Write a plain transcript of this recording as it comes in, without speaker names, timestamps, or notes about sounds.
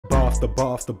after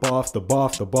bar after bar after bar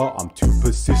after bar. I'm too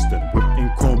persistent, whipping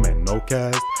comment, no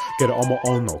cast. Get it on my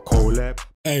own, no collab.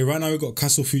 Hey, right now we got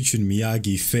Castle featuring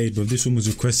Miyagi, Fade, but this one was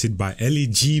requested by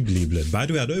Njies, blood. By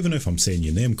the way, I don't even know if I'm saying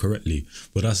your name correctly,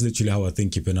 but that's literally how I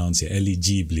think you pronounce it,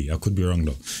 Njies. I could be wrong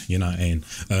though, you know what I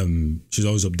mean? She's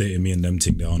always updating me and them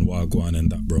thing there on Wagwan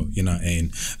and that, bro, you know what I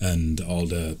mean? And all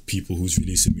the people who's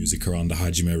releasing music around the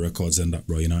Hajime records and that,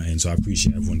 bro, you know what I mean? So I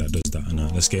appreciate everyone that does that, and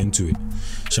let's get into it.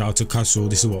 Shout out to Castle.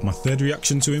 This is what, my third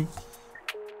reaction to him?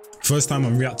 First time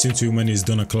I'm reacting to him when he's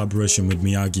done a collaboration with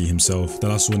Miyagi himself. The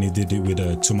last one he did it with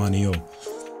Tumanio.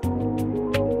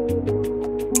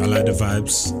 I like the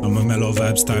vibes. I'm a mellow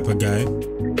vibes type of guy.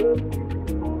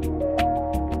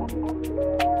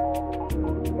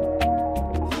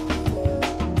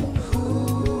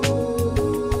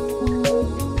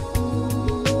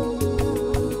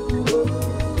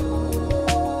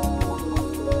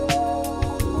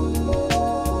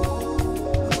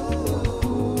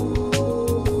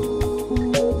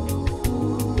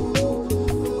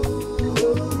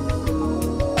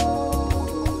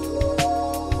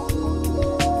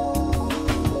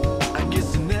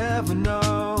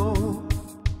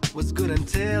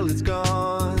 Until it's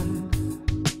gone,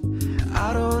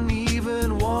 I don't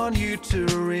even want you to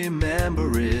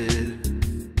remember it.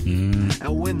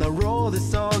 And when I wrote the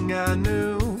song, I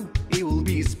knew it will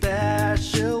be a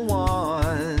special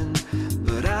one,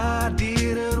 but I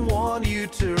didn't want you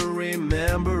to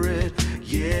remember it.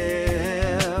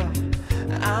 Yeah,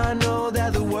 I know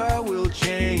that the world will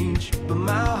change, but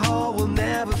my heart will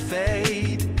never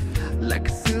fade. Like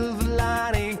a silver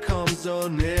lining comes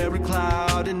on every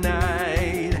cloud at night.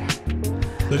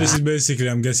 So this is basically,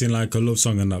 I'm guessing, like a love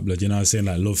song and that, blood, you know what I'm saying?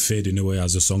 Like love fading away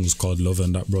as the song's called Love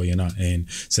and that, bro, you know what I mean?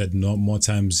 Said no more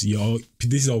times,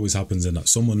 this always happens in that.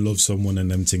 Someone loves someone and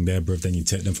them thing there, bro, then you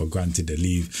take them for granted, they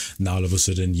leave. Now all of a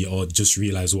sudden you all just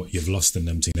realize what you've lost in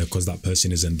them thing there because that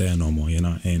person isn't there no more, you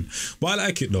know what I mean? But I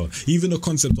like it though. Even the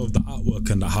concept of the artwork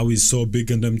and that, how he's so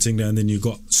big and them thing there, and then you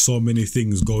got so many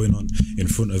things going on in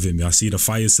front of him. I see the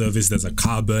fire service, there's a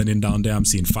car burning down there, I'm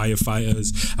seeing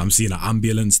firefighters, I'm seeing an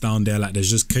ambulance down there, like there's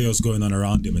just chaos going on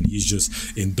around him and he's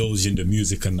just indulging the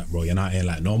music and that, bro, you know what I mean?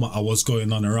 Like no matter what's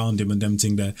going on around him and them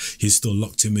thing there, he's still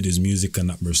locked in with his music and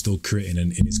that, bro, still creating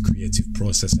in his creative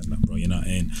process and that, bro, you know what I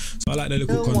mean? So I like the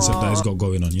little concept that he's got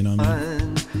going on, you know what I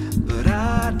mean? But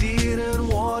I didn't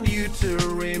want you to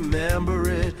remember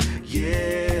it.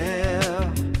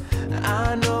 Yeah,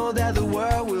 I know that the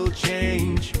world will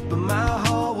change, but my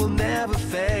heart will never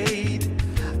fade.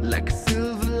 Like a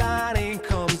silver lining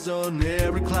comes on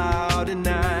every cloud at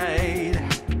night.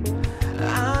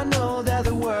 I know that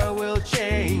the world will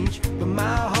change, but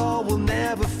my heart will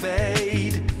never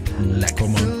fade. Like a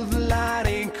silver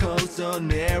lining comes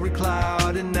on every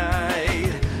cloud at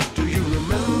night. Do you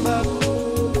remember?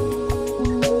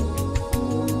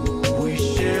 We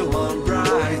share one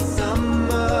bright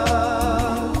summer.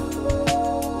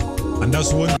 And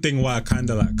that's one thing why I kind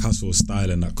of like Castle's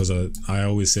style and that, because I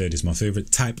always say it's my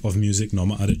favorite type of music, no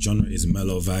matter the genre, is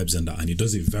mellow vibes and that, and he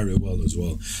does it very well as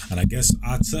well. And I guess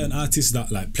certain artists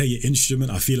that like play an instrument,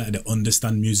 I feel like they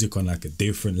understand music on like a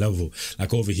different level.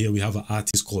 Like over here we have an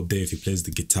artist called Dave. He plays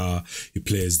the guitar, he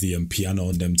plays the piano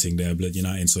and them thing there, blood, you know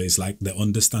what I mean? So it's like they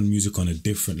understand music on a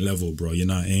different level, bro, you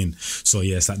know what I mean? So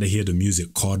yeah, it's like they hear the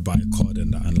music chord by chord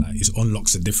and that, and like it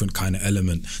unlocks a different kind of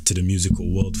element to the musical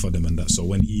world for them and that. So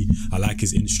when I like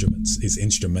his instruments, his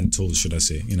instrumentals, should I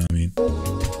say, you know what I mean?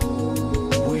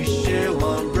 We share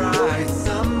one bright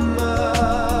summer.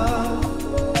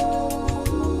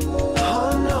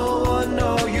 Oh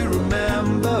no, you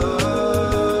remember.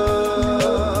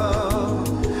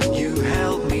 You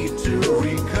helped me to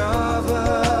recover.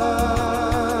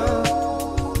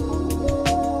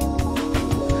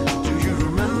 Do you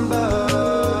remember?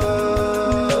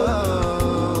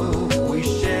 We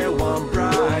share one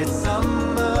bright summer.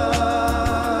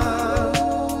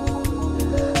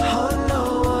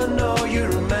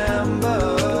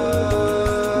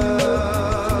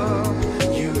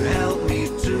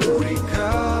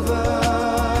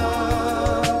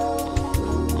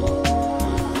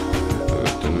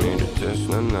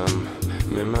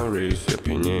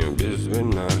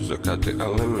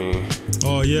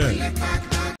 Oh yeah,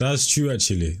 that's true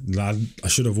actually. I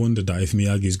should have wondered that if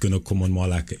Miyagi's gonna come on more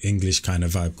like an English kind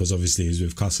of vibe, because obviously he's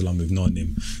with Castle and we've known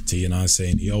him to, you know what I'm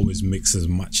saying, he always mixes,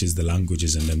 matches the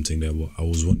languages and them thing there, but I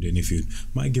was wondering if you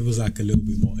might give us like a little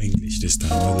bit more English this time.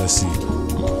 Well, let's see.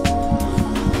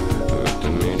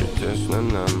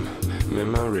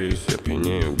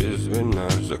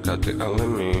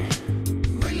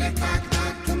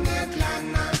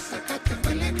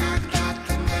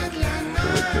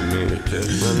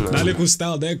 That little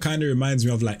style there kind of reminds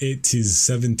me of like 80s,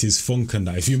 70s funk and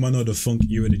that. If you man know the funk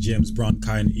era, the James Brown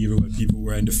kind of era where people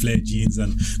wearing the flare jeans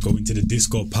and going to the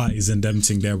disco parties and them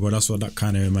thing there, but that's what that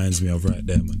kind of reminds me of right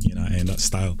there, man. You know, and that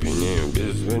style.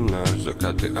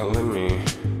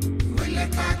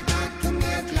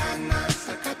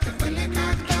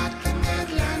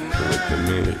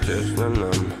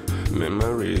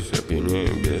 Memories,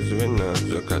 опьянею без вина,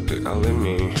 закаты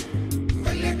алыми.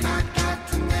 Были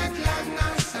когда-то не для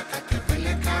нас, закаты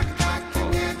были когда-то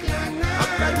не для нас.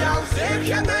 Обгонял всех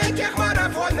я на этих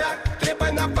марафонах,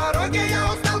 трипы на пороге,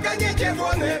 я устал гонять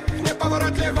ивоны.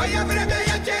 Неповоротливое время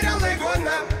я терял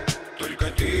игона.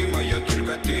 Только ты моя,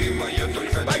 только ты моя,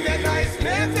 только ты. Победа и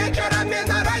смех вечерами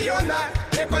на районах,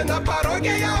 трипы на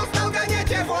пороге, я устал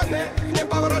гонять ивоны.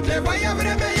 Неповоротливое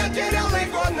время я терял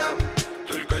игона.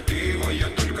 Только ты моя,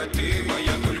 только ты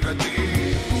моя, только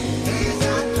ты. Ты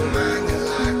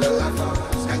затуманила голову,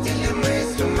 сходили мы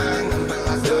с туманом,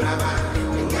 было здорово.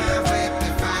 Меня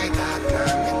выпивает одна,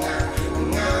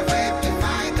 меня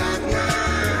выпивает одна.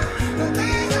 Ты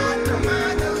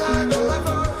затуманила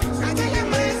голову, сходили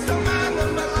мы с туманом,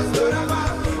 было здорово.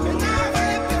 Меня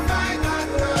выпивает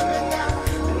одна,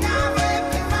 меня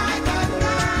выпивает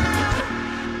одна.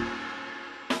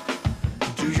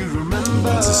 Do you remember?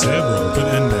 That's a say, bro. Good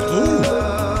end there. Ooh.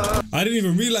 I didn't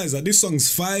even realize that this song's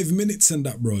 5 minutes and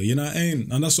that, bro. You know what I mean?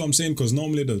 And that's what I'm saying, because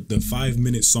normally the 5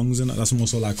 minute songs and that's more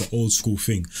so like an old school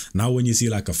thing. Now when you see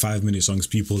like a 5 minute songs,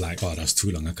 people like, oh, that's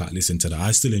too long, I can't listen to that.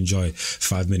 I still enjoy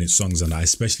 5 minute songs and that,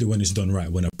 especially when it's done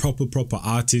right. When a proper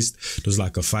artist does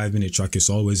like a 5 minute track, it's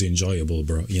always enjoyable,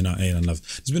 bro. You know what I mean? And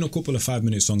there's been a couple of 5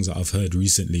 minute songs that I've heard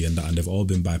recently and that, and they've all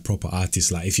been by proper artists.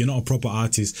 Like if you're not a proper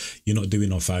artist, you're not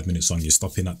doing a 5 minute song. You're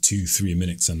stopping at 2-3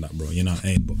 minutes and that, bro. You know what I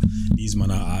mean? But these man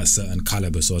are at a certain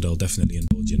caliber, so they'll definitely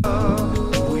indulge in.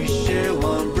 We share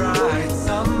one bright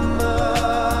summer.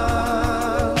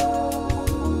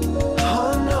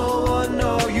 Oh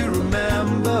no, you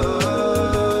remember.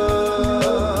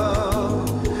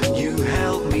 You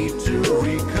helped me to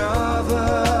recover.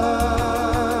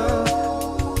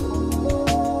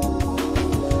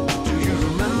 Do you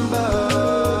remember?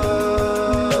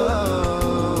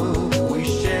 We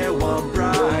share one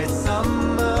bright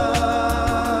summer.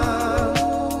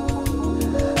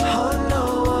 Oh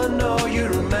no, you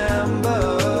remember.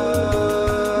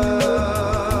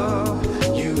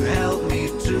 You helped me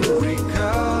to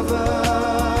recover.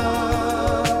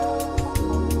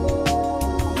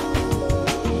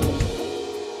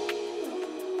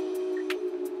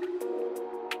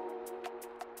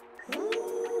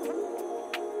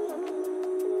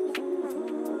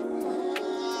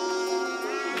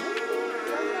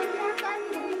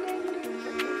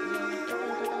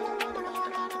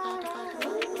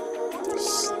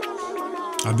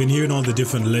 I've been hearing all the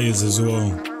different layers as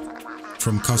well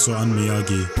from Kaso and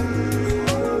Miyagi.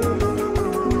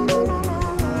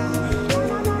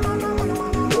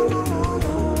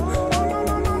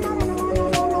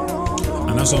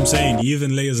 And that's what I'm saying.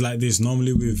 Even layers like this,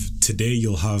 normally with today,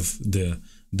 you'll have the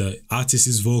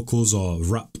artist's vocals or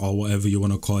rap or whatever you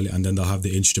want to call it, and then they'll have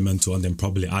the instrumental and then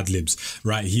probably ad-libs.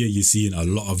 Right here you're seeing a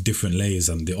lot of different layers,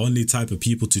 and the only type of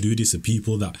people to do this are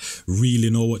people that really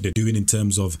know what they're doing in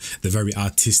terms of they're very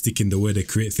artistic in the way they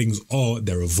create things, or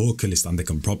they're a vocalist and they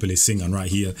can properly sing. And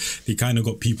right here they kind of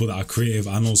got people that are creative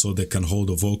and also they can hold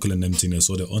a vocal and them thing there,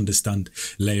 so they understand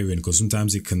layering, because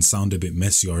sometimes it can sound a bit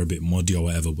messy or a bit muddy or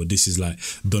whatever, but this is like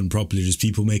done properly. Just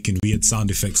people making weird sound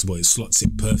effects, but it slots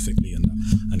in perfectly and that.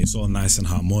 And it's all nice and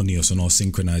harmonious and all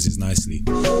synchronizes nicely.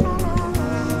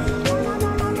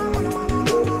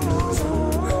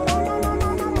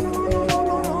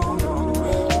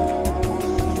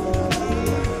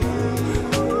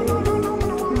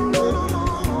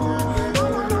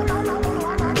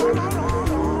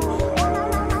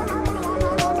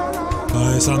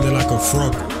 It sounded like a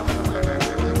frog.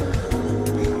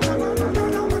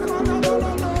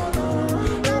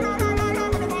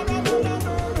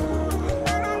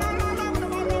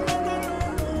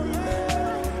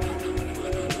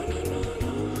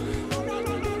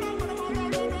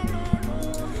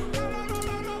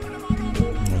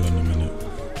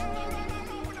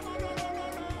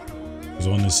 I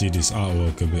want to see this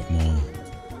artwork a bit more.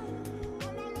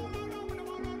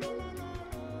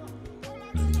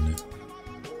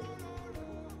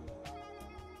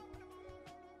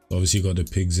 Obviously you got the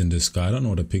pigs in the sky. I don't know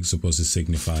what the pig's supposed to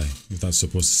signify. If that's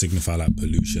supposed to signify like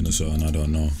pollution or something, I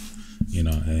don't know. You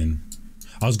know, and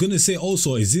I was gonna say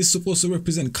also, is this supposed to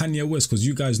represent Kanye West? Because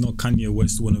you guys know Kanye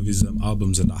West, one of his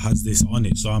albums and that has this on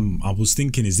it. So I was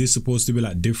thinking, is this supposed to be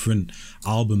like different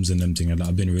albums and them things that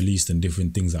have been released and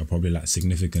different things that are probably like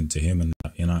significant to him and that?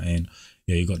 that, you know what I mean?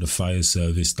 Yeah, you got the fire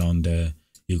service down there.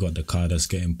 You got the car that's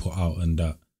getting put out and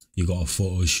that. You got a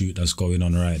photo shoot that's going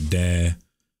on right there.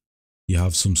 You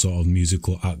have some sort of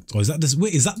musical act. Or is that this?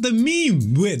 Wait, is that the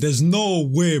meme? Wait, there's no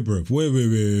way, bro.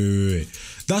 Wait.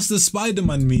 That's the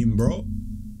Spider-Man meme, bro.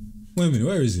 Wait a minute,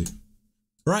 where is it?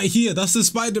 Right here, that's the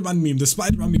Spider-Man meme. The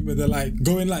Spider-Man meme where they're like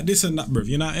going like this and that, bro.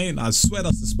 You know what I mean? I swear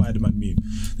that's the Spider-Man meme.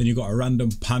 Then you got a random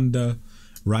panda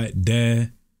right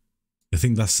there. I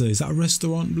think that's is that a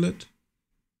restaurant, blood?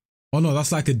 Oh no,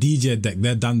 that's like a DJ deck.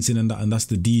 They're dancing and that's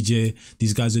the DJ.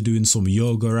 These guys are doing some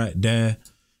yoga right there.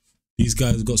 These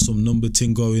guys got some number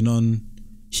thing going on.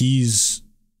 He's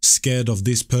scared of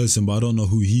this person, but I don't know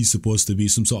who he's supposed to be.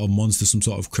 Some sort of monster, some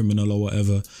sort of criminal or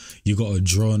whatever. You got a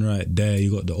drone right there.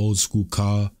 You got the old school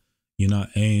car. You know what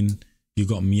I mean? You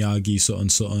got Miyagi,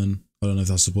 something. I don't know if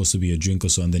that's supposed to be a drink or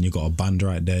something. Then you got a band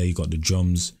right there. You got the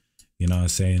drums. You know what I'm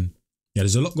saying? Yeah,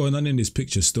 there's a lot going on in this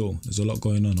picture still. There's a lot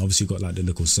going on. Obviously, you got like the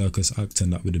little circus act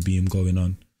and that with the beam going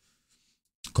on.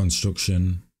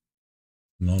 Construction.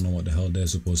 I don't know what the hell they're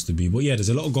supposed to be. But yeah, there's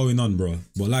a lot going on, bro.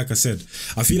 But like I said,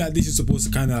 I feel like this is supposed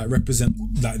to kind of like represent,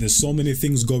 like there's so many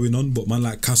things going on, but man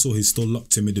like Castle, he's still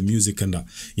locked in with the music and that.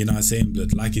 You know what I'm saying,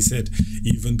 blood? Like he said,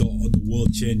 even though the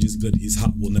world changes, blood, his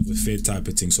hat will never fade type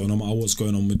of thing. So no matter what's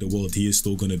going on with the world, he is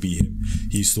still going to be him.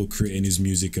 He's still creating his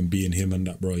music and being him and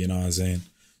that, bro. You know what I'm saying?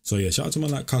 So yeah, shout out to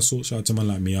man like Castle, shout out to man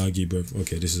like Miyagi, bro.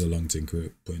 Okay, this is a long thing,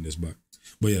 putting this back.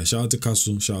 But yeah, shout out to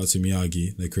Castle, shout out to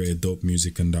Miyagi. They created dope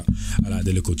music and that. I like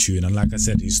the little tune. And like I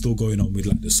said, he's still going on with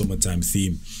like the summertime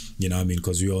theme. You know what I mean?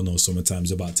 Because we all know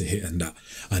summertime's about to hit and that.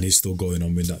 And he's still going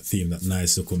on with that theme, that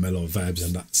nice little mellow vibes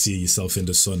and that. See yourself in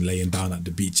the sun, laying down at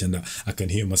the beach and that. I can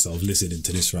hear myself listening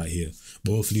to this right here.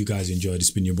 But hopefully you guys enjoyed. It's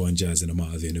been your boy Njies and I'm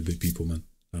out of here in a bit, people, man.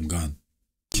 I'm gone.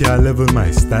 Can't level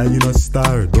my style, you know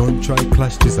star. Don't try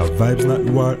clash, this a vibes, not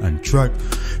war and track.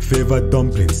 Favor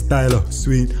dumpling, style up,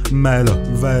 sweet, Milo,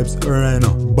 vibes,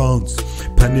 rhino, bounce.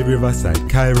 Pan the riverside,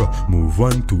 Cairo. Move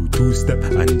 1, 2, 2-step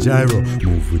and gyro.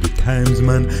 Move with the times,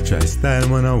 man. Try style,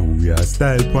 man, and who ya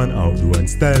style, pan out, do one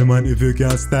style, man. If you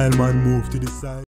can't style, man, move to the side.